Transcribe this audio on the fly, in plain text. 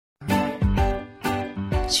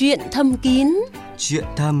Chuyện thầm kín. Chuyện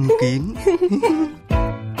thầm kín.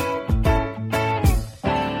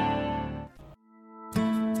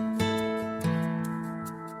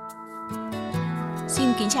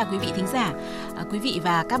 Xin kính chào quý vị thính giả. Quý vị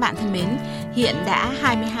và các bạn thân mến, hiện đã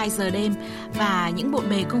 22 giờ đêm và những bộn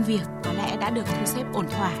bề công việc có lẽ đã được thu xếp ổn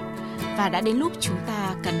thỏa. Và đã đến lúc chúng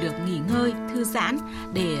ta cần được nghỉ ngơi, thư giãn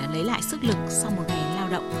để lấy lại sức lực sau một ngày lao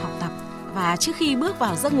động, học tập. Và trước khi bước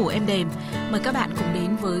vào giấc ngủ êm đềm, mời các bạn cùng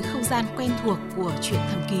đến với không gian quen thuộc của Chuyện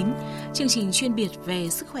thầm kín, chương trình chuyên biệt về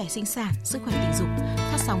sức khỏe sinh sản, sức khỏe tình dục,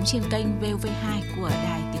 phát sóng trên kênh VOV2 của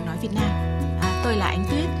Đài Tiếng Nói Việt Nam. Tôi là Ánh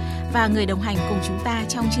Tuyết và người đồng hành cùng chúng ta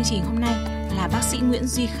trong chương trình hôm nay là bác sĩ Nguyễn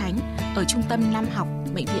Duy Khánh ở Trung tâm Nam học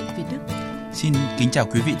Bệnh viện Việt Đức. Xin kính chào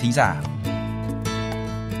quý vị thính giả.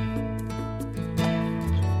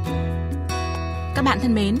 Các bạn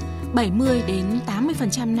thân mến, 70 đến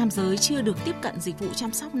 80% nam giới chưa được tiếp cận dịch vụ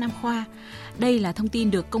chăm sóc nam khoa. Đây là thông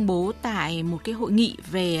tin được công bố tại một cái hội nghị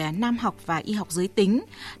về nam học và y học giới tính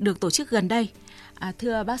được tổ chức gần đây.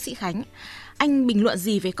 Thưa bác sĩ Khánh, anh bình luận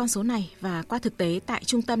gì về con số này, và qua thực tế tại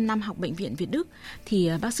Trung tâm Nam học Bệnh viện Việt Đức thì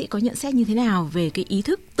bác sĩ có nhận xét như thế nào về cái ý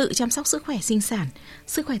thức tự chăm sóc sức khỏe sinh sản,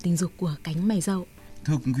 sức khỏe tình dục của cánh mày râu?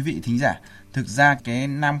 Thưa quý vị thính giả, thực ra cái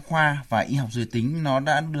nam khoa và y học giới tính nó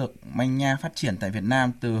đã được manh nha phát triển tại Việt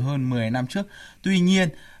Nam từ hơn 10 năm trước. Tuy nhiên,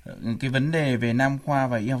 cái vấn đề về nam khoa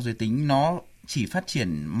và y học giới tính nó chỉ phát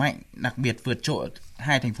triển mạnh, đặc biệt vượt trội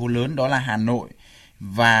hai thành phố lớn, đó là Hà Nội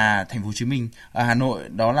và thành phố Hồ Chí Minh. Ở Hà Nội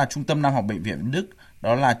đó là Trung tâm Nam học Bệnh viện Việt Đức,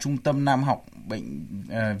 đó là Trung tâm Nam học Bệnh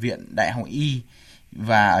viện Đại học Y,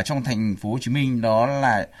 và ở trong thành phố Hồ Chí Minh đó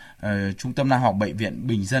là Trung tâm Nam học Bệnh viện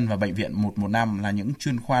Bình Dân và Bệnh viện 115 là những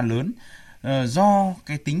chuyên khoa lớn. Do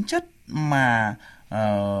cái tính chất mà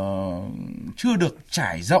chưa được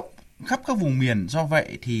trải rộng khắp các vùng miền, do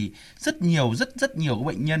vậy thì rất nhiều các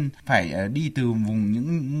bệnh nhân phải đi từ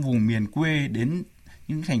những vùng miền quê đến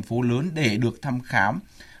những thành phố lớn để được thăm khám,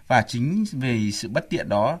 và chính về sự bất tiện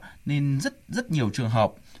đó nên rất nhiều trường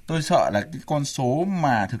hợp, tôi sợ là cái con số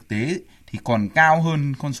mà thực tế thì còn cao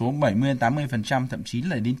hơn con số 70-80%, thậm chí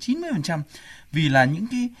là đến 90%. Vì là những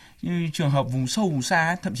cái trường hợp vùng sâu vùng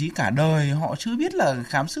xa, thậm chí cả đời họ chưa biết là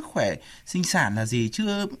khám sức khỏe sinh sản là gì,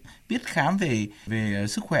 chưa biết khám về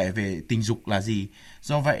sức khỏe về tình dục là gì.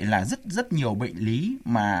 Do vậy là rất nhiều bệnh lý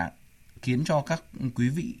mà khiến cho các quý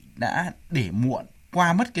vị đã để muộn,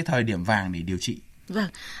 qua mất cái thời điểm vàng để điều trị. Vâng,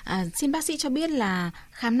 xin bác sĩ cho biết là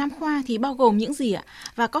khám nam khoa thì bao gồm những gì ạ?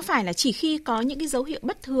 Và có phải là chỉ khi có những cái dấu hiệu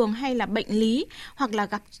bất thường hay là bệnh lý hoặc là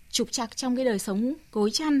gặp trục trặc trong cái đời sống gối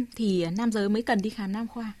chăn thì nam giới mới cần đi khám nam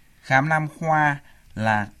khoa? Khám nam khoa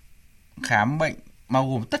là khám bệnh bao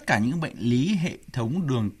gồm tất cả những bệnh lý hệ thống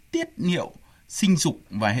đường tiết niệu, sinh dục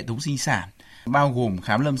và hệ thống sinh sản. Bao gồm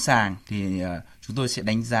khám lâm sàng thì chúng tôi sẽ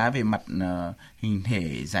đánh giá về mặt hình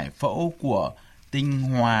thể giải phẫu của tinh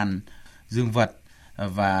hoàn, dương vật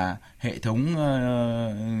và hệ thống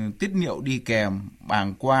tiết niệu đi kèm,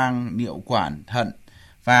 bàng quang, niệu quản, thận.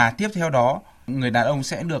 Và tiếp theo đó, người đàn ông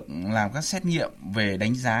sẽ được làm các xét nghiệm về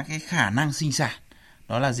đánh giá cái khả năng sinh sản.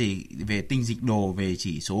 Đó là gì? Về tinh dịch đồ, về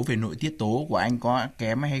chỉ số về nội tiết tố của anh có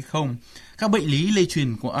kém hay không, các bệnh lý lây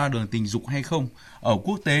truyền qua đường tình dục hay không. Ở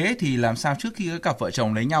quốc tế thì làm sao trước khi các cặp vợ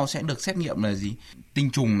chồng lấy nhau sẽ được xét nghiệm là gì?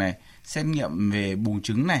 Tinh trùng này, xét nghiệm về buồng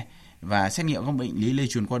trứng này, và xét nghiệm các bệnh lý lây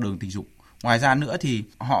truyền qua đường tình dục. Ngoài ra nữa thì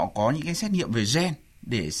họ có những cái xét nghiệm về gen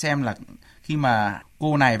để xem là khi mà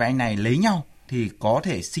cô này và anh này lấy nhau thì có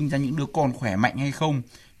thể sinh ra những đứa con khỏe mạnh hay không.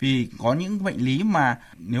 Vì có những bệnh lý mà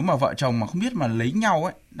nếu mà vợ chồng mà không biết mà lấy nhau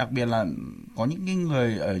ấy, đặc biệt là có những cái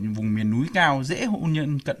người ở vùng miền núi cao dễ hôn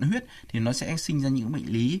nhân cận huyết thì nó sẽ sinh ra những bệnh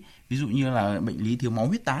lý, ví dụ như là bệnh lý thiếu máu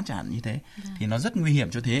huyết tán chẳng hạn như thế, thì nó rất nguy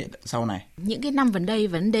hiểm cho thế hệ sau này. Những cái năm gần đây,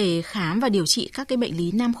 vấn đề khám và điều trị các cái bệnh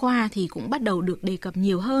lý nam khoa thì cũng bắt đầu được đề cập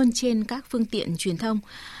nhiều hơn trên các phương tiện truyền thông.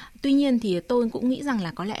 Tuy nhiên thì tôi cũng nghĩ rằng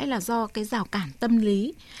là có lẽ là do cái rào cản tâm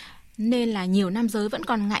lý, nên là nhiều nam giới vẫn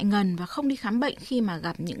còn ngại ngần và không đi khám bệnh khi mà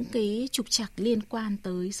gặp những cái trục trặc liên quan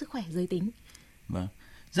tới sức khỏe giới tính. Vâng,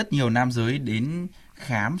 rất nhiều nam giới đến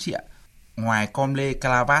khám chị ạ, ngoài com lê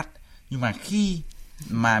calavat, nhưng mà khi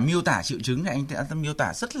mà miêu tả triệu chứng thì anh ta miêu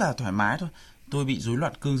tả rất là thoải mái thôi. Tôi bị rối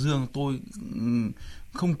loạn cương dương, tôi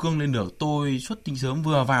không cương lên được, tôi xuất tinh sớm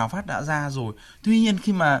vừa vào phát đã ra rồi. Tuy nhiên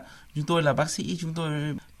khi mà chúng tôi là bác sĩ, chúng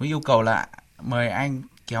tôi có yêu cầu là mời anh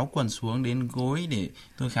kéo quần xuống đến gối để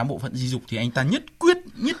tôi khám bộ phận sinh dục, thì anh ta nhất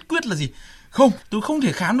quyết là gì? Không, tôi không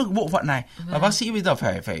thể khám được bộ phận này. Và bác sĩ bây giờ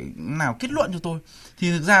phải nào kết luận cho tôi. Thì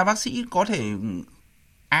thực ra bác sĩ có thể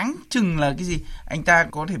áng chừng là cái gì? Anh ta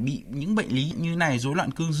có thể bị những bệnh lý như này, rối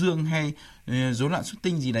loạn cương dương hay rối loạn xuất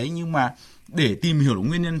tinh gì đấy, nhưng mà để tìm hiểu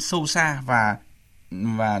nguyên nhân sâu xa và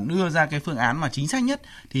và đưa ra cái phương án mà chính xác nhất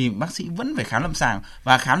thì bác sĩ vẫn phải khám lâm sàng,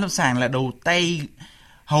 và khám lâm sàng là đầu tay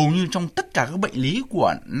hầu như trong tất cả các bệnh lý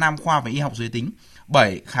của nam khoa và y học giới tính.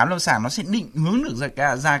 Bởi khám lâm sàng nó sẽ định hướng được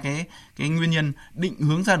ra cái nguyên nhân, định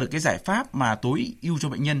hướng ra được cái giải pháp mà tối ưu cho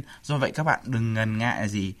bệnh nhân. Do vậy các bạn đừng ngần ngại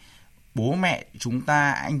gì. Bố mẹ chúng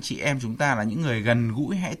ta, anh chị em chúng ta là những người gần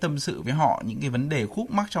gũi, hãy tâm sự với họ những cái vấn đề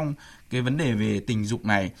khúc mắc trong cái vấn đề về tình dục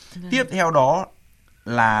này. Tiếp theo đó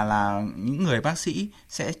là những người bác sĩ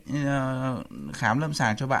sẽ khám lâm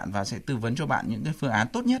sàng cho bạn và sẽ tư vấn cho bạn những cái phương án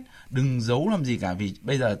tốt nhất. Đừng giấu làm gì cả, vì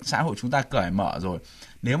bây giờ xã hội chúng ta cởi mở rồi.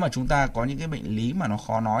 Nếu mà chúng ta có những cái bệnh lý mà nó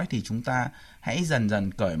khó nói thì chúng ta hãy dần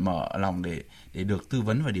dần cởi mở lòng để được tư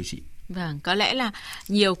vấn và điều trị. Vâng, có lẽ là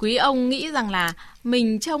nhiều quý ông nghĩ rằng là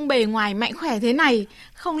mình trông bề ngoài mạnh khỏe thế này,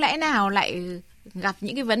 không lẽ nào lại gặp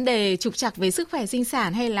những cái vấn đề trục trặc về sức khỏe sinh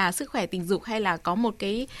sản hay là sức khỏe tình dục, hay là có một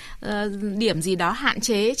cái điểm gì đó hạn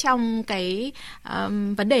chế trong cái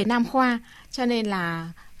vấn đề nam khoa, cho nên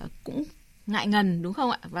là cũng ngại ngần, đúng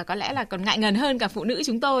không ạ? Và có lẽ là còn ngại ngần hơn cả phụ nữ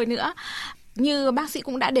chúng tôi nữa. Như bác sĩ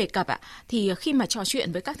cũng đã đề cập ạ, thì khi mà trò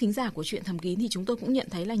chuyện với các thính giả của Chuyện Thầm Kín thì chúng tôi cũng nhận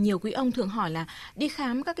thấy là nhiều quý ông thường hỏi là đi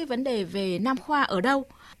khám các cái vấn đề về nam khoa ở đâu.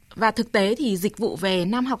 Và thực tế thì dịch vụ về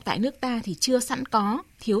nam học tại nước ta thì chưa sẵn có,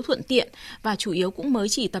 thiếu thuận tiện và chủ yếu cũng mới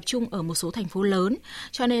chỉ tập trung ở một số thành phố lớn,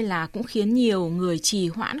 cho nên là cũng khiến nhiều người trì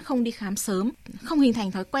hoãn không đi khám sớm, không hình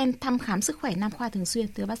thành thói quen thăm khám sức khỏe nam khoa thường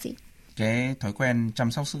xuyên, thưa bác sĩ. Cái thói quen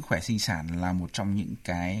chăm sóc sức khỏe sinh sản là một trong những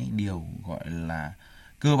cái điều gọi là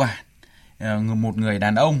cơ bản. Một người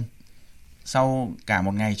đàn ông sau cả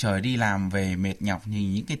một ngày trời đi làm về mệt nhọc thì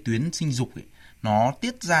những cái tuyến sinh dục ấy, nó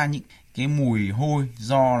tiết ra những cái mùi hôi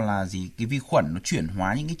do là gì? Cái vi khuẩn nó chuyển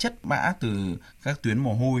hóa những cái chất bã từ các tuyến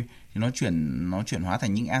mồ hôi thì nó chuyển hóa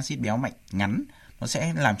thành những axit béo mạnh ngắn, nó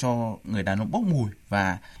sẽ làm cho người đàn ông bốc mùi.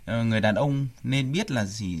 Và người đàn ông nên biết là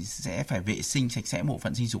gì, sẽ phải vệ sinh sạch sẽ bộ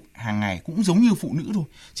phận sinh dục hàng ngày, cũng giống như phụ nữ thôi.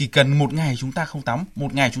 Chỉ cần một ngày chúng ta không tắm,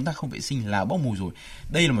 một ngày chúng ta không vệ sinh là bốc mùi rồi.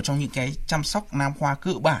 Đây là một trong những cái chăm sóc nam khoa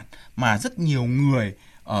cơ bản mà rất nhiều người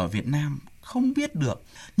ở Việt Nam không biết được,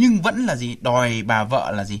 nhưng vẫn là gì, đòi bà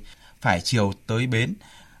vợ là gì, phải chiều tới bến.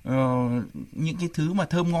 Những cái thứ mà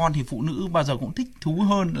thơm ngon thì phụ nữ bao giờ cũng thích thú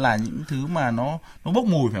hơn là những thứ mà nó bốc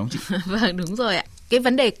mùi, phải không chị? Vâng, đúng rồi ạ. Cái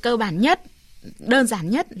vấn đề cơ bản nhất, đơn giản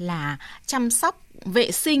nhất là chăm sóc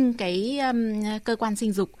vệ sinh cái cơ quan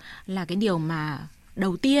sinh dục là cái điều mà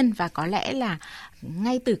đầu tiên, và có lẽ là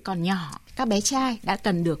ngay từ còn nhỏ các bé trai đã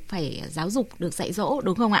cần được phải giáo dục, được dạy dỗ,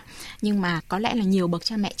 đúng không ạ? Nhưng mà có lẽ là nhiều bậc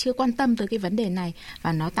cha mẹ chưa quan tâm tới cái vấn đề này,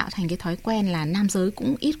 và nó tạo thành cái thói quen là nam giới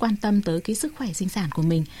cũng ít quan tâm tới cái sức khỏe sinh sản của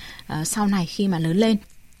mình sau này khi mà lớn lên.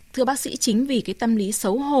 Thưa bác sĩ, chính vì cái tâm lý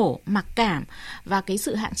xấu hổ, mặc cảm và cái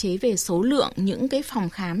sự hạn chế về số lượng những cái phòng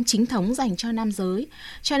khám chính thống dành cho nam giới,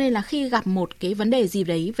 cho nên là khi gặp một cái vấn đề gì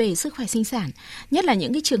đấy về sức khỏe sinh sản, nhất là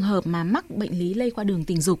những cái trường hợp mà mắc bệnh lý lây qua đường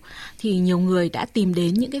tình dục, thì nhiều người đã tìm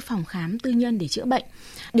đến những cái phòng khám tư nhân để chữa bệnh.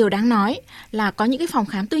 Điều đáng nói là có những cái phòng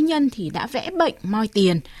khám tư nhân thì đã vẽ bệnh moi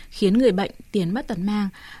tiền, khiến người bệnh tiền mất tật mang.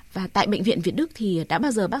 Và tại Bệnh viện Việt Đức thì đã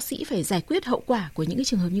bao giờ bác sĩ phải giải quyết hậu quả của những cái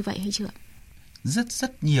trường hợp như vậy hay chưa?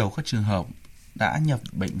 Rất nhiều các trường hợp đã nhập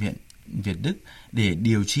Bệnh viện Việt Đức để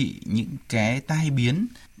điều trị những cái tai biến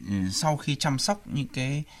sau khi chăm sóc những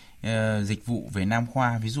cái dịch vụ về nam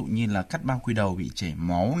khoa, ví dụ như là cắt bao quy đầu bị chảy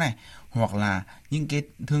máu này, hoặc là những cái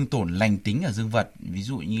thương tổn lành tính ở dương vật, ví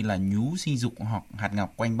dụ như là nhú sinh dục hoặc hạt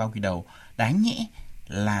ngọc quanh bao quy đầu. Đáng nhẽ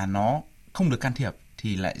là nó không được can thiệp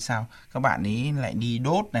thì lại sao? Các bạn ấy lại đi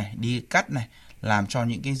đốt này, đi cắt này, làm cho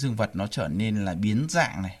những cái dương vật nó trở nên là biến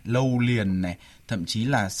dạng này, lâu liền này, thậm chí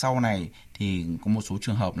là sau này thì có một số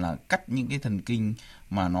trường hợp là cắt những cái thần kinh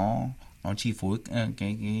mà nó chi phối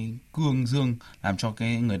cái cương dương, làm cho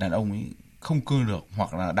cái người đàn ông ấy không cương được,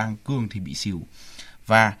 hoặc là đang cương thì bị xìu.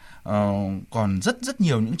 Và còn rất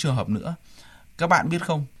nhiều những trường hợp nữa. Các bạn biết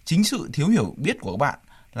không, chính sự thiếu hiểu biết của các bạn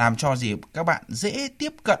làm cho gì các bạn dễ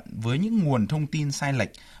tiếp cận với những nguồn thông tin sai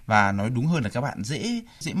lệch, và nói đúng hơn là các bạn dễ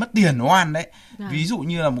mất tiền oan đấy. Ví dụ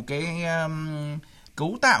như là một cái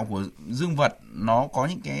cấu tạo của dương vật nó có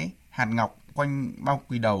những cái hạt ngọc quanh bao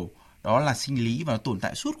quy đầu, đó là sinh lý và nó tồn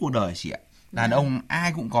tại suốt cuộc đời chị ạ. Đàn ông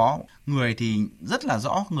ai cũng có, người thì rất là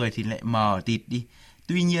rõ, người thì lại mờ tịt đi.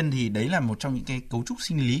 Tuy nhiên thì đấy là một trong những cái cấu trúc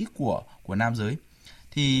sinh lý của nam giới.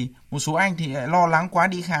 Thì một số anh thì lại lo lắng quá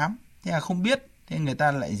đi khám, thế là không biết. Thế người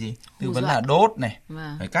ta lại gì? Tư vấn là đốt này,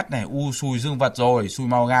 phải cắt này, xùi dương vật rồi, xùi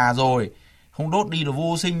màu gà rồi. Không đốt đi là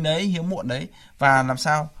vô sinh đấy, hiếm muộn đấy. Và làm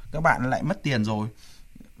sao? Các bạn lại mất tiền rồi.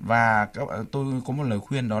 Và tôi có một lời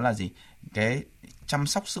khuyên, đó là gì? Cái chăm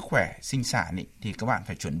sóc sức khỏe sinh sản ý, thì các bạn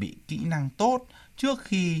phải chuẩn bị kỹ năng tốt trước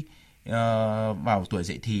khi vào tuổi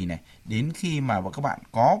dậy thì này, đến khi mà các bạn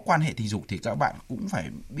có quan hệ tình dục thì các bạn cũng phải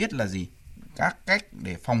biết là gì? Các cách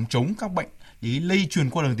để phòng chống các bệnh lý lây truyền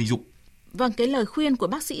qua đường tình dục. Vâng, cái lời khuyên của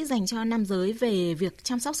bác sĩ dành cho nam giới về việc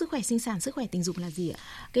chăm sóc sức khỏe sinh sản, sức khỏe tình dục là gì ạ?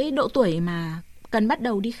 Cái độ tuổi mà cần bắt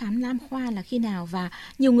đầu đi khám nam khoa là khi nào? Và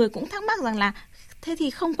nhiều người cũng thắc mắc rằng là thế thì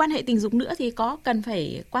không quan hệ tình dục nữa thì có cần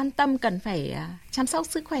phải quan tâm, cần phải chăm sóc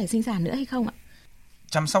sức khỏe sinh sản nữa hay không ạ?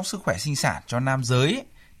 Chăm sóc sức khỏe sinh sản cho nam giới ấy,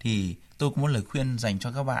 thì tôi có một lời khuyên dành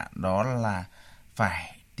cho các bạn, đó là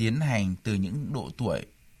phải tiến hành từ những độ tuổi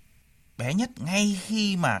bé nhất, ngay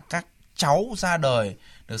khi mà các cháu ra đời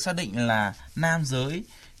được xác định là nam giới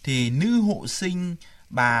thì nữ hộ sinh,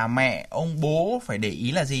 bà mẹ, ông bố phải để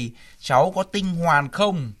ý là gì? Cháu có tinh hoàn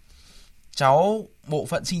không? Cháu bộ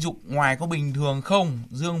phận sinh dục ngoài có bình thường không?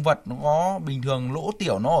 Dương vật nó có bình thường, lỗ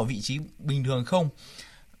tiểu nó ở vị trí bình thường không?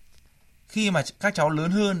 Khi mà các cháu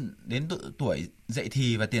lớn hơn đến tuổi dậy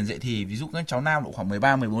thì và tiền dậy thì, ví dụ các cháu nam độ khoảng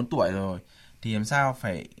 13-14 tuổi rồi, thì làm sao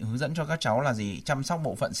phải hướng dẫn cho các cháu là gì? Chăm sóc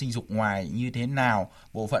bộ phận sinh dục ngoài như thế nào?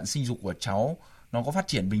 Bộ phận sinh dục của cháu nó có phát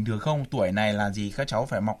triển bình thường không? Tuổi này là gì? Các cháu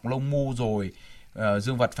phải mọc lông mu rồi,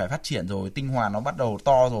 dương vật phải phát triển rồi, tinh hoàn nó bắt đầu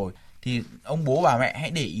to rồi. Thì ông bố bà mẹ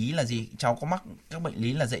hãy để ý là gì? Cháu có mắc các bệnh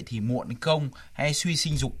lý là dậy thì muộn không? Hay suy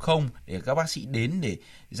sinh dục không? Để các bác sĩ đến để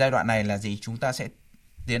giai đoạn này là gì? Chúng ta sẽ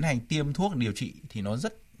tiến hành tiêm thuốc điều trị thì nó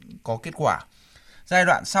rất có kết quả. Giai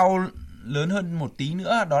đoạn sau lớn hơn một tí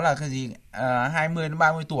nữa, đó là cái gì?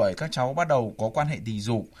 20-30 tuổi các cháu bắt đầu có quan hệ tình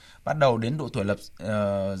dục, bắt đầu đến độ tuổi lập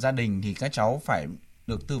gia đình thì các cháu phải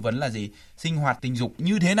được tư vấn là gì? Sinh hoạt tình dục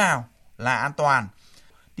như thế nào là an toàn.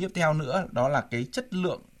 Tiếp theo nữa đó là cái chất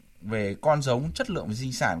lượng về con giống, chất lượng về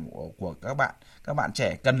sinh sản của các bạn. Các bạn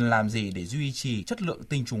trẻ cần làm gì để duy trì chất lượng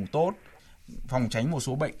tinh trùng tốt, phòng tránh một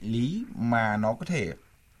số bệnh lý mà nó có thể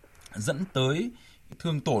dẫn tới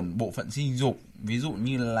thương tổn bộ phận sinh dục, ví dụ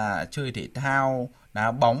như là chơi thể thao,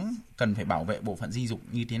 đá bóng, cần phải bảo vệ bộ phận sinh dục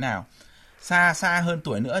như thế nào. Xa hơn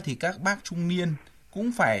tuổi nữa thì các bác trung niên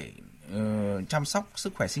cũng phải chăm sóc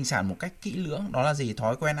sức khỏe sinh sản một cách kỹ lưỡng. Đó là gì?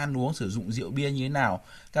 Thói quen ăn uống, sử dụng rượu bia như thế nào.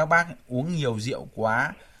 Các bác uống nhiều rượu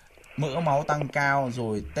quá, mỡ máu tăng cao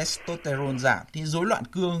rồi testosterone giảm thì rối loạn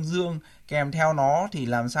cương dương, kèm theo nó thì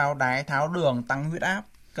làm sao đái tháo đường, tăng huyết áp.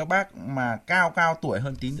 Các bác mà cao tuổi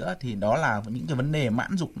hơn tí nữa thì đó là những cái vấn đề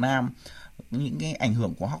mãn dục nam, những cái ảnh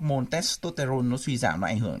hưởng của hormone testosterone nó suy giảm, nó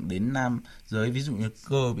ảnh hưởng đến nam giới, ví dụ như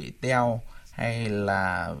cơ bị teo hay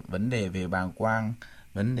là vấn đề về bàng quang,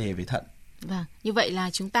 vấn đề về thận. Vâng, như vậy là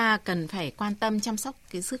chúng ta cần phải quan tâm chăm sóc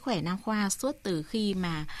cái sức khỏe nam khoa suốt từ khi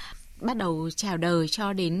mà bắt đầu chào đời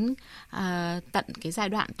cho đến tận cái giai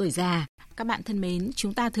đoạn tuổi già. Các bạn thân mến,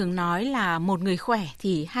 chúng ta thường nói là một người khỏe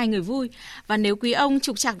thì hai người vui. Và nếu quý ông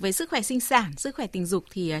trục trặc về sức khỏe sinh sản, sức khỏe tình dục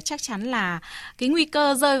thì chắc chắn là cái nguy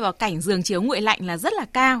cơ rơi vào cảnh giường chiếu nguội lạnh là rất là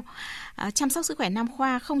cao. Chăm sóc sức khỏe nam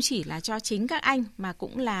khoa không chỉ là cho chính các anh mà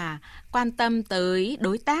cũng là quan tâm tới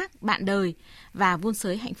đối tác, bạn đời và vun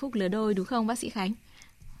sới hạnh phúc lứa đôi, đúng không bác sĩ Khánh?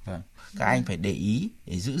 Vâng, các anh phải để ý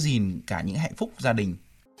để giữ gìn cả những hạnh phúc gia đình.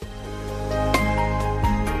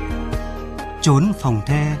 Chốn phòng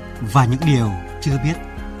the và những điều chưa biết.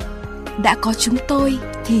 Đã có chúng tôi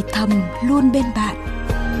thì thầm luôn bên bạn.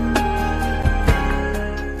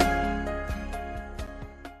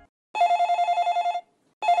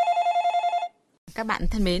 Các bạn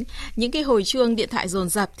thân mến, những cái hồi chuông điện thoại dồn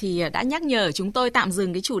dập thì đã nhắc nhở chúng tôi tạm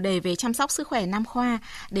dừng cái chủ đề về chăm sóc sức khỏe nam khoa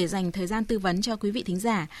để dành thời gian tư vấn cho quý vị thính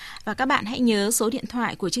giả. Và các bạn hãy nhớ số điện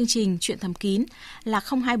thoại của chương trình Chuyện Thầm Kín là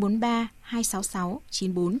 0243 266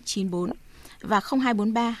 9494 và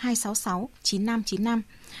 0243 266 9595.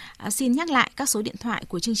 Xin nhắc lại các số điện thoại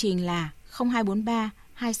của chương trình là 0243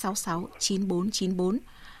 266 9494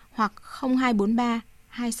 hoặc 0243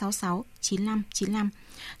 266 9595.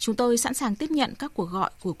 Chúng tôi sẵn sàng tiếp nhận các cuộc gọi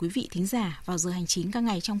của quý vị thính giả vào giờ hành chính các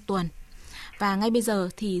ngày trong tuần. Và ngay bây giờ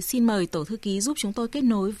thì xin mời tổ thư ký giúp chúng tôi kết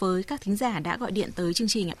nối với các thính giả đã gọi điện tới chương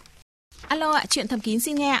trình ạ. Alo ạ, Chuyện Thầm Kín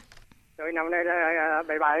xin nghe ạ. Rồi năm nay là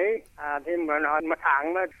 77, thì một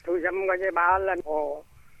tháng mà thu dâm coi như 3 lần có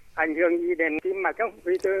ảnh hưởng gì đến tim mạch không?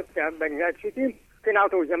 Vì tôi bệnh suy tim, khi nào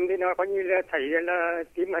thu dâm thì nó coi như là thấy là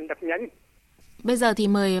tim mình đập nhanh. Bây giờ thì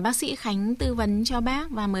mời bác sĩ Khánh tư vấn cho bác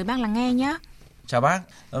và mời bác lắng nghe nhé. Chào bác.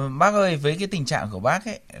 Bác ơi, với cái tình trạng của bác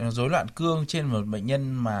ấy, rối loạn cương trên một bệnh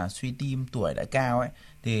nhân mà suy tim tuổi đã cao ấy,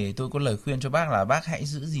 thì tôi có lời khuyên cho bác là bác hãy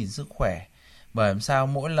giữ gìn sức khỏe. Bởi làm sao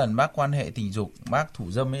mỗi lần bác quan hệ tình dục, bác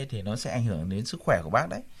thủ dâm ấy thì nó sẽ ảnh hưởng đến sức khỏe của bác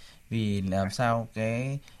đấy. Vì làm sao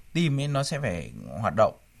cái tim ấy nó sẽ phải hoạt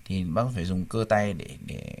động thì bác phải dùng cơ tay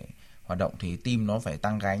để hoạt động thì tim nó phải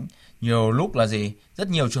tăng gánh. Nhiều lúc là gì? Rất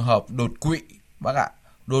nhiều trường hợp đột quỵ bác ạ.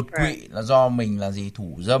 Đột quỵ là do mình là gì?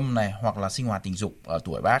 Thủ dâm này hoặc là sinh hoạt tình dục ở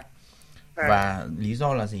tuổi bác. Và lý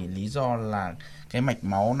do là gì? Lý do là cái mạch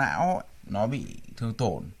máu não ấy, nó bị thương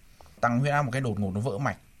tổn, tăng huyết áp một cái đột ngột, nó vỡ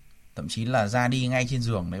mạch, thậm chí là ra đi ngay trên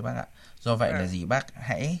giường đấy bác ạ. Do vậy là gì? Bác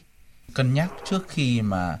hãy cân nhắc trước khi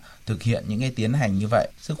mà thực hiện những cái tiến hành như vậy,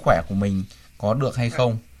 sức khỏe của mình có được hay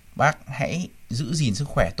không. Bác hãy giữ gìn sức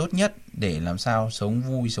khỏe tốt nhất để làm sao sống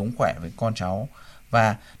vui, sống khỏe với con cháu.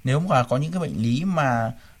 Và nếu mà có những cái bệnh lý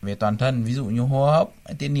mà về toàn thân, ví dụ như hô hấp,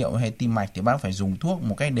 tiết niệu hay tim mạch thì bác phải dùng thuốc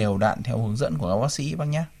một cách đều đặn theo hướng dẫn của các bác sĩ bác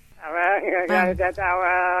nhé. Chào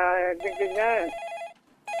chương trình nhé.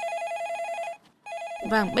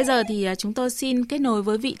 Vâng, bây giờ thì chúng tôi xin kết nối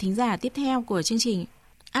với vị thính giả tiếp theo của chương trình.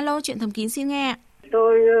 Alo, chuyện thầm kín xin nghe.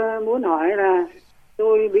 Tôi muốn hỏi là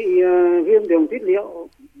tôi bị viêm đường tiết niệu,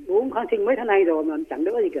 uống kháng sinh mấy tháng nay rồi mà chẳng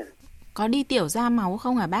đỡ gì cả. Có đi tiểu ra máu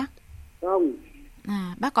không hả bác? Không.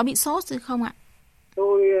 Bác có bị sốt gì không ạ?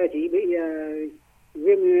 Tôi chỉ bị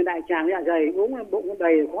viêm đại tràng, dạ dày, uống bụng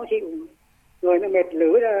đầy khó chịu, rồi nó mệt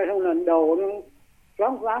lử ra, xong là đầu nó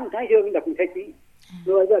choáng váng, thái dương đập thịt đi.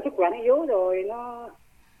 Rồi giờ sức khỏe nó yếu rồi, nó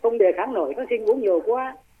không đề kháng nổi, kháng sinh uống nhiều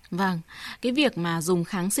quá. Vâng, cái việc mà dùng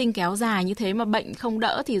kháng sinh kéo dài như thế mà bệnh không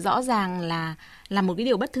đỡ thì rõ ràng là một cái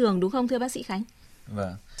điều bất thường, đúng không thưa bác sĩ Khánh?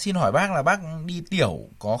 Vâng, xin hỏi bác là bác đi tiểu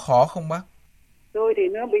có khó không bác? Tôi thì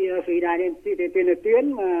nó bị phì đài tiền liệt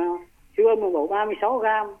tuyến mà chưa mà bổ 36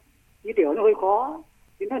 gram, đi tiểu nó hơi khó,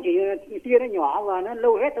 thì nó chỉ tia nó nhỏ và nó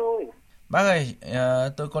lâu hết thôi. Bác ơi,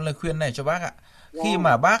 tôi có lời khuyên này cho bác ạ. Khi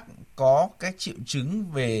mà bác có các triệu chứng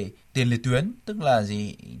về tiền liệt tuyến, tức là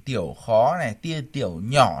gì, tiểu khó này, tia tiểu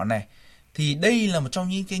nhỏ này, thì đây là một trong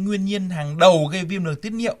những cái nguyên nhân hàng đầu gây viêm đường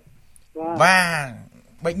tiết niệu. Và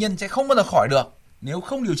bệnh nhân sẽ không bao giờ khỏi được nếu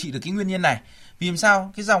không điều trị được cái nguyên nhân này. Vì làm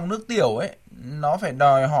sao? Cái dòng nước tiểu ấy nó phải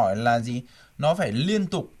đòi hỏi là gì? Nó phải liên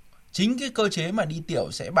tục. Chính cái cơ chế mà đi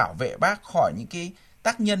tiểu sẽ bảo vệ bác khỏi những cái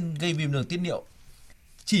tác nhân gây viêm đường tiết niệu.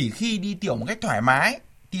 Chỉ khi đi tiểu một cách thoải mái,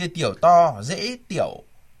 tia tiểu to, dễ tiểu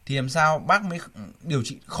thì làm sao bác mới điều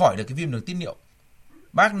trị khỏi được cái viêm đường tiết niệu.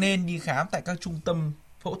 Bác nên đi khám tại các trung tâm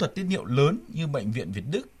phẫu thuật tiết niệu lớn như bệnh viện Việt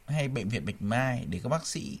Đức hay bệnh viện Bạch Mai để các bác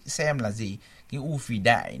sĩ xem là gì, cái u phì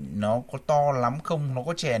đại nó có to lắm không, nó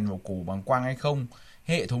có chèn vào cổ bàng quang hay không,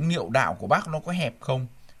 hệ thống niệu đạo của bác nó có hẹp không,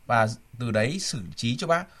 và từ đấy xử trí cho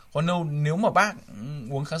bác. Còn nếu mà bác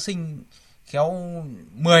uống kháng sinh khéo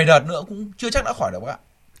 10 đợt nữa cũng chưa chắc đã khỏi được bác ạ.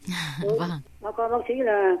 Vâng. Nó có bác sĩ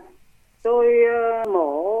là tôi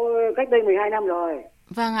mổ cách đây 12 năm rồi.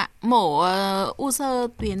 Vâng ạ, mổ u xơ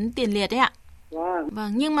tuyến tiền liệt đấy ạ.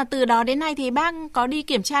 Vâng, nhưng mà từ đó đến nay thì bác có đi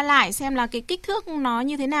kiểm tra lại xem là cái kích thước nó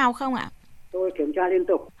như thế nào không ạ? Tôi kiểm tra liên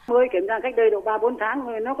tục. Mới kiểm tra cách đây độ 3-4 tháng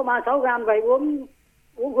rồi, nó có 36 gram vậy,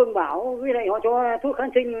 uống Vương Bảo với lại họ cho thuốc kháng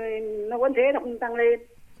sinh nó vẫn thế, nó không tăng lên.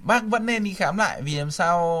 Bác vẫn nên đi khám lại vì làm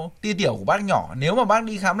sao tia tiểu của bác nhỏ. Nếu mà bác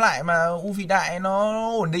đi khám lại mà u phì đại nó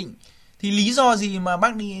ổn định thì lý do gì mà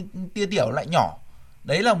bác đi tia tiểu lại nhỏ?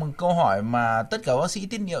 Đấy là một câu hỏi mà tất cả bác sĩ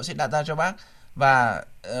tiết niệu sẽ đặt ra cho bác. Và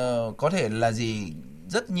có thể là gì,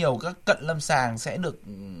 rất nhiều các cận lâm sàng sẽ được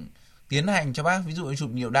tiến hành cho bác. Ví dụ như chụp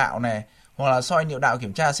niệu đạo này, hoặc là soi niệu đạo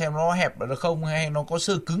kiểm tra xem nó hẹp được không, hay nó có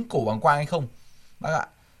xơ cứng cổ bàng quang hay không bác ạ.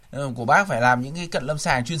 Của bác phải làm những cái cận lâm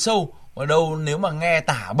sàng chuyên sâu. Ở đâu nếu mà nghe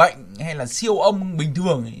tả bệnh hay là siêu âm bình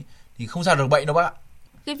thường ấy, thì không sao được bệnh đâu bác ạ.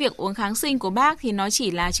 Cái việc uống kháng sinh của bác thì nó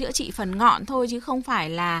chỉ là chữa trị phần ngọn thôi chứ không phải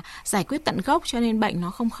là giải quyết tận gốc, cho nên bệnh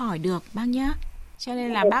nó không khỏi được bác nhé. Cho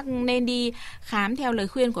nên là bác nên đi khám theo lời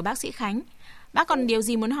khuyên của bác sĩ Khánh. Bác còn điều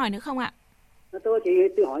gì muốn hỏi nữa không ạ? Tôi chỉ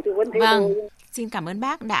tự hỏi tư vấn thế thôi. Vâng, xin cảm ơn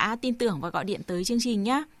bác đã tin tưởng và gọi điện tới chương trình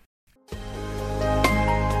nhé.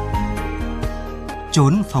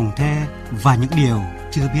 Chốn phòng the và những điều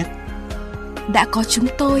chưa biết. Đã có chúng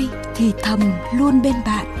tôi thì thầm luôn bên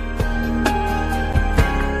bạn.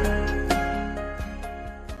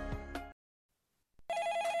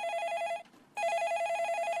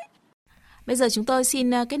 Bây giờ chúng tôi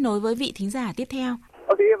xin kết nối với vị thính giả tiếp theo.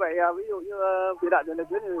 Thì vậy ví dụ như phì đại tiền liệt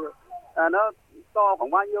tuyến thì nó to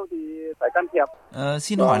khoảng bao nhiêu thì phải can thiệp.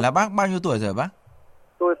 Xin hỏi là bác bao nhiêu tuổi rồi bác?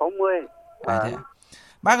 Tôi 60.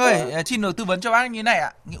 Bác ơi, xin được tư vấn cho bác như này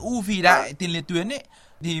ạ. U phì đại tiền liệt tuyến ấy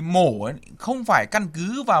thì mổ ấy, không phải căn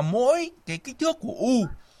cứ vào mỗi cái kích thước của u.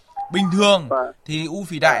 Bình thường thì u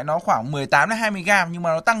phì đại nó khoảng 18 đến 20 gram, nhưng mà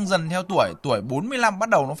nó tăng dần theo tuổi 45 bắt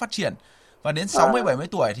đầu nó phát triển. Và đến 60-70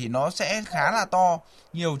 tuổi thì nó sẽ khá là to.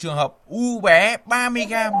 Nhiều trường hợp u bé 30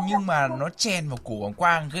 gram nhưng mà nó chèn vào cổ bàng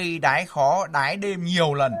quang, gây đái khó, đái đêm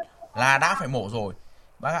nhiều lần là đã phải mổ rồi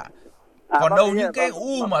bác ạ. Còn đâu những cái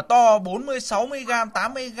u mà to 40-60 gram,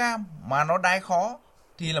 80 gram mà nó đái khó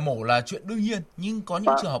thì là mổ là chuyện đương nhiên. Nhưng có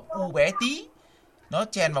những trường hợp u bé tí, nó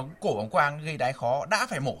chèn vào cổ bàng quang gây đái khó đã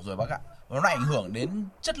phải mổ rồi bác ạ. Nó lại ảnh hưởng đến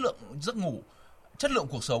chất lượng giấc ngủ, chất lượng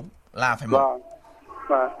cuộc sống. là phải mổ.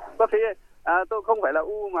 Vâng. Bác sĩ tôi không phải là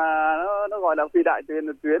u mà nó gọi là phi đại tiền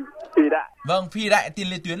liệt tuyến, phi đại. Vâng, phi đại tiền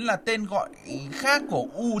liệt tuyến là tên gọi khác của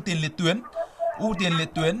u tiền liệt tuyến. U tiền liệt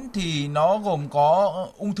tuyến thì nó gồm có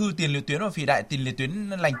ung thư tiền liệt tuyến và phi đại tiền liệt tuyến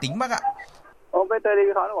lành tính bác ạ. Hôm bây giờ đi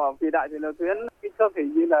nó bảo phi đại tiền liệt tuyến kích thước thì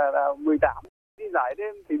như là 18, đi giải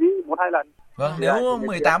đêm thì đi 1-2 lần. Vâng, nếu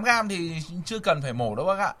 18 gram thì chưa cần phải mổ đâu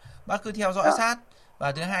bác ạ. Bác cứ theo dõi sát.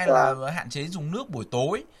 Và thứ hai là hạn chế dùng nước buổi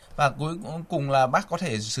tối. Và cuối cùng là bác có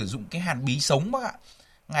thể sử dụng cái hạt bí sống bác ạ.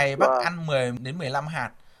 Ngày bác ăn 10 đến 15 hạt.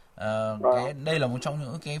 Đây là một trong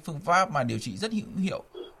những cái phương pháp mà điều trị rất hữu hiệu.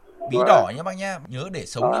 Bí đỏ nhé bác nhá, nhớ để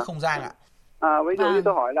sống như không gian ạ. Ví dụ như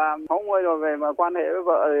tôi hỏi là 60 rồi về mà quan hệ với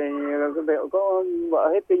vợ thì liệu có vợ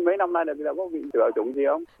hết kinh mấy năm nay là có bị chữa chủng gì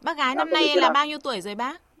không? Bác gái năm nay là bao nhiêu tuổi rồi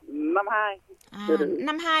bác? Năm 2.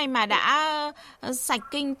 Năm 2 mà đã sạch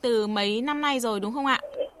kinh từ mấy năm nay rồi đúng không ạ?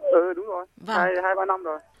 Đúng rồi. Vâng. 2-3 năm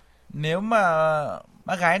rồi. Nếu mà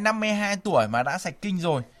bác gái 52 tuổi mà đã sạch kinh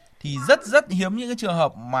rồi thì rất hiếm những cái trường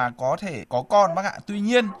hợp mà có thể có con bác ạ. Tuy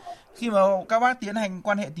nhiên khi mà các bác tiến hành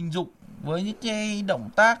quan hệ tình dục với những cái động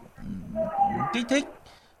tác kích thích,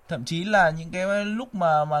 thậm chí là những cái lúc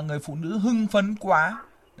mà người phụ nữ hưng phấn quá,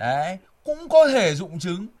 đấy, cũng có thể dụng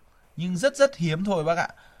trứng, nhưng rất hiếm thôi bác ạ.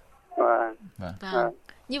 Vâng.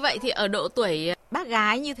 Như vậy thì ở độ tuổi bác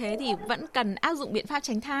gái như thế thì vẫn cần áp dụng biện pháp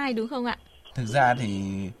tránh thai đúng không ạ? Thực ra thì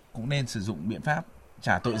cũng nên sử dụng biện pháp,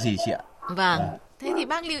 chả tội gì chị ạ. Vâng. Thế thì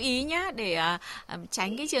bác lưu ý nhá, để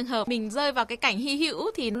tránh cái trường hợp mình rơi vào cái cảnh hy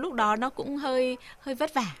hữu thì lúc đó nó cũng hơi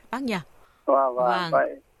vất vả bác nhỉ? Vâng.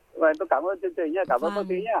 Vậy tôi cảm ơn chương trình nhé, cảm ơn bác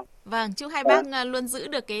sĩ nhé. Vâng, chúc hai bác luôn giữ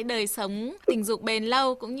được cái đời sống tình dục bền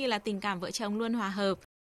lâu cũng như là tình cảm vợ chồng luôn hòa hợp.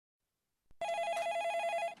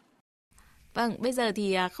 Vâng, bây giờ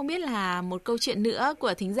thì không biết là một câu chuyện nữa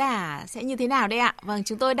của thính giả sẽ như thế nào đây ạ? Vâng,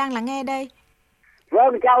 chúng tôi đang lắng nghe đây.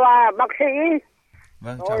 Vâng, chào bác sĩ.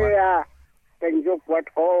 Vâng, chào tôi bác. tình dục vượt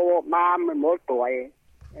cô 31 tuổi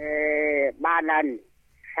 3 lần.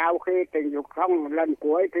 Sau khi tình dục xong lần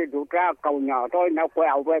cuối thì rút ra cầu nhỏ tôi nó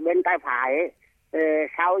quẹo về bên tay phải.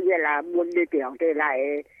 Sau như là muốn đi tiểu thì lại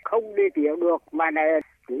không đi tiểu được mà này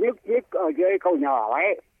nhức ở dưới cầu nhỏ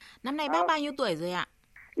ấy. Năm nay bác bao nhiêu tuổi rồi ạ?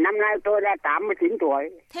 Năm nay tôi đã 89 tuổi.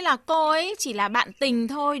 Thế là cô ấy chỉ là bạn tình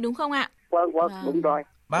thôi đúng không ạ? Vâng, đúng rồi.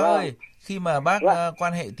 Bác ơi, khi mà bác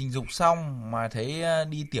quan hệ tình dục xong mà thấy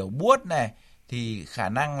đi tiểu buốt này thì khả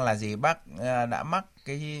năng là gì, bác đã mắc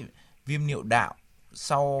cái viêm niệu đạo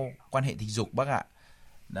sau quan hệ tình dục bác ạ.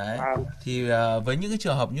 Đấy. Thì với những cái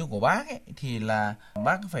trường hợp như của bác ấy thì là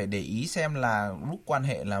bác phải để ý xem là lúc quan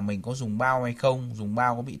hệ là mình có dùng bao hay không, dùng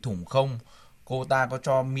bao có bị thủng không, cô ta có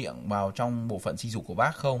cho miệng vào trong bộ phận sinh dục của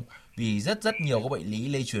bác không, vì rất nhiều các bệnh lý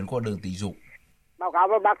lây truyền qua đường tình dục. Báo cáo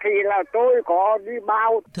với bác sĩ là tôi có đi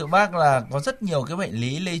bao. Thưa bác là có rất nhiều cái bệnh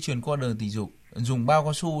lý lây truyền qua đường tình dục. Dùng bao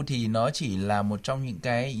cao su thì nó chỉ là một trong những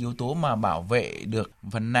cái yếu tố mà bảo vệ được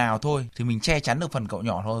phần nào thôi. Thì mình che chắn được phần cậu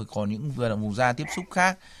nhỏ thôi. Còn những vùng da tiếp xúc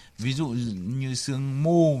khác, ví dụ như xương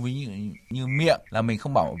mu, ví dụ như miệng là mình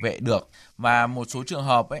không bảo vệ được. Và một số trường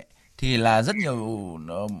hợp ấy thì là rất nhiều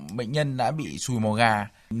bệnh nhân đã bị xùi màu gà.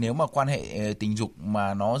 Nếu mà quan hệ tình dục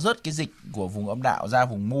mà nó rớt cái dịch của vùng âm đạo ra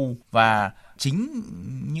vùng mu, và chính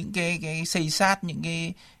những cái xây sát, những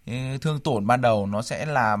cái thương tổn ban đầu nó sẽ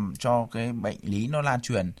làm cho cái bệnh lý nó lan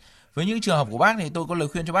truyền. Với những trường hợp của bác thì tôi có lời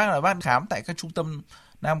khuyên cho bác là bác khám tại các trung tâm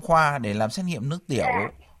nam khoa để làm xét nghiệm nước tiểu,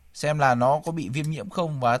 xem là nó có bị viêm nhiễm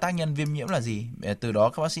không và tác nhân viêm nhiễm là gì. Để từ đó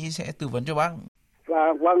các bác sĩ sẽ tư vấn cho bác.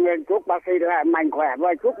 Vâng, chúc bác sĩ là mạnh khỏe và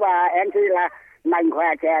chúc em thì là mạnh khỏe,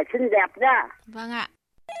 trẻ xinh đẹp nhá. Vâng ạ.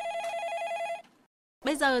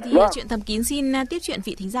 Bây giờ thì chuyện thầm kín xin tiếp chuyện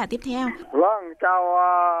vị thính giả tiếp theo. Vâng, chào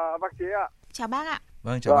bác sĩ ạ. Chào bác ạ.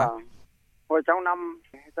 Vâng, chào bác. Hồi trong năm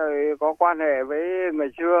tôi có quan hệ với người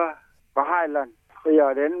xưa có 2 lần. Bây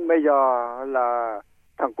giờ đến bây giờ là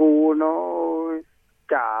thằng cu nó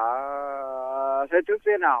chả thấy trước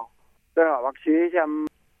thế nào. Tôi hỏi bác sĩ xem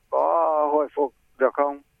có hồi phục được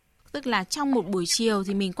không? Tức là trong một buổi chiều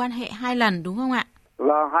thì mình quan hệ 2 lần đúng không ạ?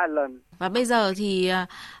 Vâng, 2 lần. Và bây giờ thì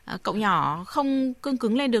cậu nhỏ không cương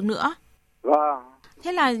cứng lên được nữa. Vâng.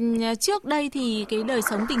 Thế là trước đây thì cái đời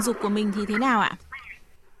sống tình dục của mình thì thế nào ạ?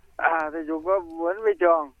 Tình dục vẫn bình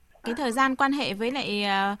thường. Cái thời gian quan hệ với lại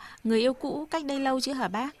người yêu cũ cách đây lâu chưa hả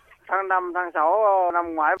bác? Tháng 5, tháng 6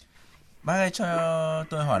 năm ngoái. Bác ơi, cho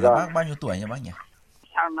tôi hỏi là bác bao nhiêu tuổi nhỉ bác nhỉ?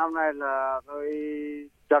 Sang năm nay là tôi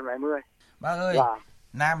gần 70. Bác ơi,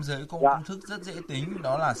 nam giới có công thức rất dễ tính,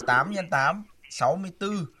 đó là 8 x 8, 64.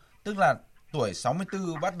 Tức là tuổi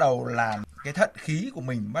 64 bắt đầu là cái thận khí của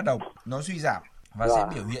mình bắt đầu nó suy giảm và sẽ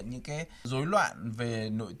biểu hiện những cái rối loạn về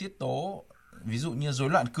nội tiết tố ví dụ như rối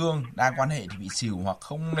loạn cương, đang quan hệ thì bị xỉu hoặc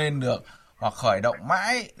không lên được, hoặc khởi động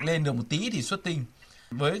mãi lên được một tí thì xuất tinh.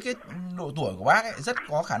 Với cái độ tuổi của bác ấy, rất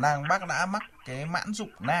có khả năng bác đã mắc cái mãn dục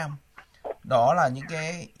nam. Đó là những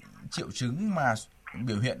cái triệu chứng mà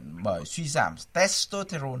biểu hiện bởi suy giảm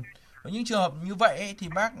testosterone. Với những trường hợp như vậy ấy, thì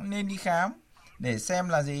bác nên đi khám để xem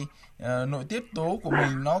là gì, nội tiết tố của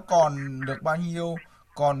mình nó còn được bao nhiêu,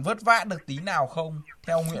 còn vớt vát được tí nào không,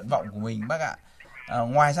 theo nguyện vọng của mình bác ạ.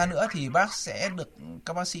 Ngoài ra nữa thì bác sẽ được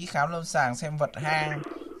các bác sĩ khám lâm sàng xem vật hang,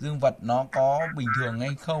 dương vật nó có bình thường hay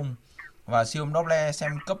không, và siêu âm Doppler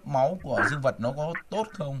xem cấp máu của dương vật nó có tốt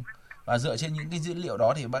không. Và dựa trên những cái dữ liệu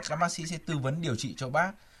đó thì các bác sĩ sẽ tư vấn điều trị cho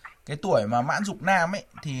bác. Cái tuổi mà mãn dục nam ấy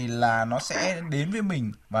thì là nó sẽ đến với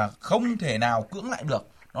mình và không thể nào cưỡng lại được.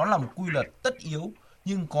 Nó là một quy luật tất yếu.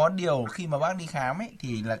 Nhưng có điều khi mà bác đi khám ấy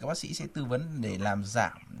thì là các bác sĩ sẽ tư vấn để làm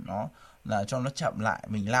giảm nó, là cho nó chậm lại.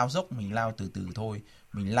 Mình lao dốc, mình lao từ từ thôi.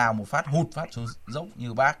 Mình lao một phát hụt phát xuống dốc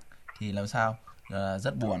như bác thì làm sao?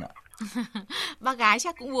 Rất buồn ạ. Bác gái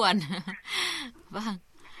chắc cũng buồn. Vâng.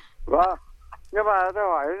 Vâng. Nhưng mà tôi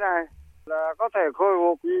hỏi thế này, là có thể khôi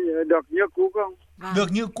phục được như cũ không? Vâng.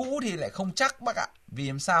 Được như cũ thì lại không chắc bác ạ. Vì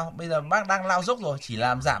làm sao? Bây giờ bác đang lao dốc rồi, chỉ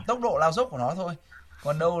làm giảm tốc độ lao dốc của nó thôi.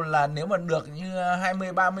 Còn đâu là nếu mà được như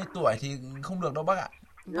 20-30 tuổi thì không được đâu bác ạ.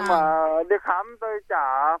 Nhưng mà đi khám tôi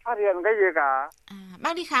chả phát hiện cái gì cả.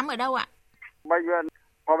 Bác đi khám ở đâu ạ? Bệnh viện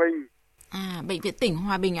Hòa Bình. Bệnh viện tỉnh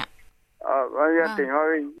Hòa Bình ạ. Bệnh viện tỉnh Hòa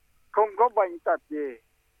Bình. Không có bệnh tật gì.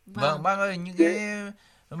 Vâng bác ơi, những cái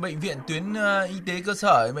bệnh viện tuyến y tế cơ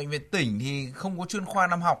sở, bệnh viện tỉnh thì không có chuyên khoa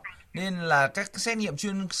nam học, nên là các xét nghiệm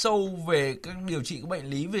chuyên sâu về các điều trị các bệnh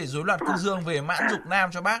lý về rối loạn cương dương, về mãn dục nam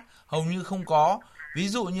cho bác hầu như không có. Ví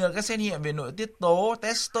dụ như là các xét nghiệm về nội tiết tố,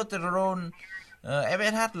 testosterone,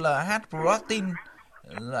 FSH, LH, protein,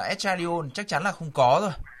 estradiol chắc chắn là không có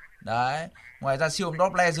rồi. Đấy. Ngoài ra siêu âm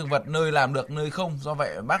Doppler dương vật nơi làm được nơi không, do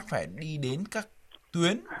vậy bác phải đi đến các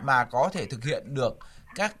tuyến mà có thể thực hiện được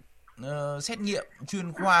các xét nghiệm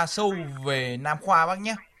chuyên khoa sâu về nam khoa bác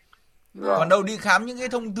nhé. Còn đâu đi khám những cái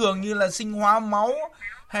thông thường như là sinh hóa máu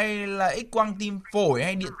hay là x-quang tim phổi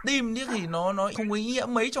hay điện tim thì nó không có ý nghĩa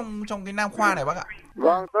mấy trong cái nam khoa này bác ạ.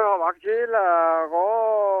 Vâng, tôi hỏi bác sĩ là có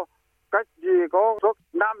cách gì, có thuốc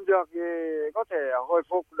nam dược gì có thể hồi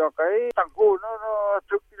phục được cái thằng cu nó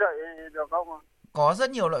thức dậy được không ạ? Có rất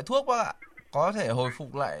nhiều loại thuốc bác ạ, có thể hồi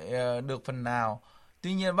phục lại được phần nào.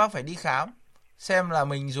 Tuy nhiên bác phải đi khám xem là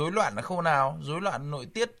mình rối loạn ở khâu nào, rối loạn nội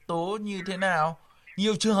tiết tố như thế nào.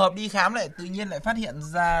 Nhiều trường hợp đi khám lại tự nhiên lại phát hiện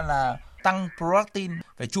ra là tăng protein,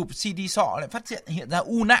 phải chụp CT sọ lại phát hiện ra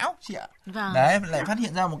u não chị ạ. Vâng. Đấy, lại phát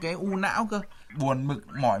hiện ra một cái u não cơ. Buồn bực,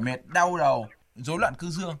 mỏi mệt, đau đầu, rối loạn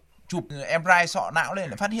cương dương. Chụp MRI sọ não lên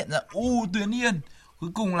lại phát hiện ra u tuyến yên. Cuối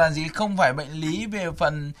cùng là gì? Không phải bệnh lý về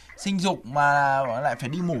phần sinh dục mà lại phải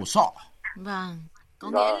đi mổ sọ. Vâng. Có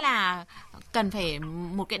nghĩa là cần phải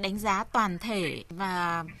một cái đánh giá toàn thể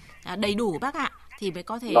và đầy đủ bác ạ, thì mới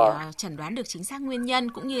có thể chẩn đoán được chính xác nguyên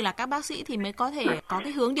nhân, cũng như là các bác sĩ thì mới có thể có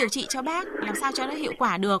cái hướng điều trị cho bác làm sao cho nó hiệu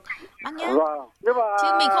quả được bác nhé.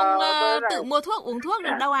 Chứ mình không tự mua thuốc uống thuốc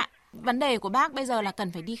được đâu ạ. Vấn đề của bác bây giờ là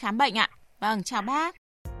cần phải đi khám bệnh ạ. Vâng, chào bác.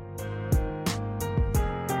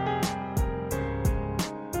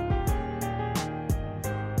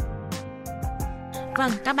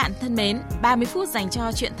 Vâng, các bạn thân mến, 30 phút dành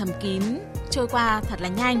cho chuyện thầm kín trôi qua thật là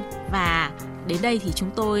nhanh, và đến đây thì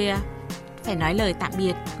chúng tôi phải nói lời tạm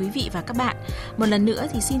biệt quý vị và các bạn. Một lần nữa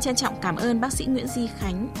thì xin trân trọng cảm ơn bác sĩ Nguyễn Duy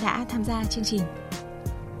Khánh đã tham gia chương trình.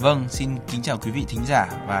 Vâng, xin kính chào quý vị thính giả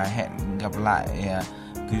và hẹn gặp lại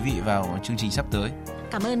quý vị vào chương trình sắp tới.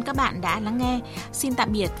 Cảm ơn các bạn đã lắng nghe. Xin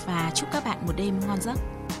tạm biệt và chúc các bạn một đêm ngon giấc.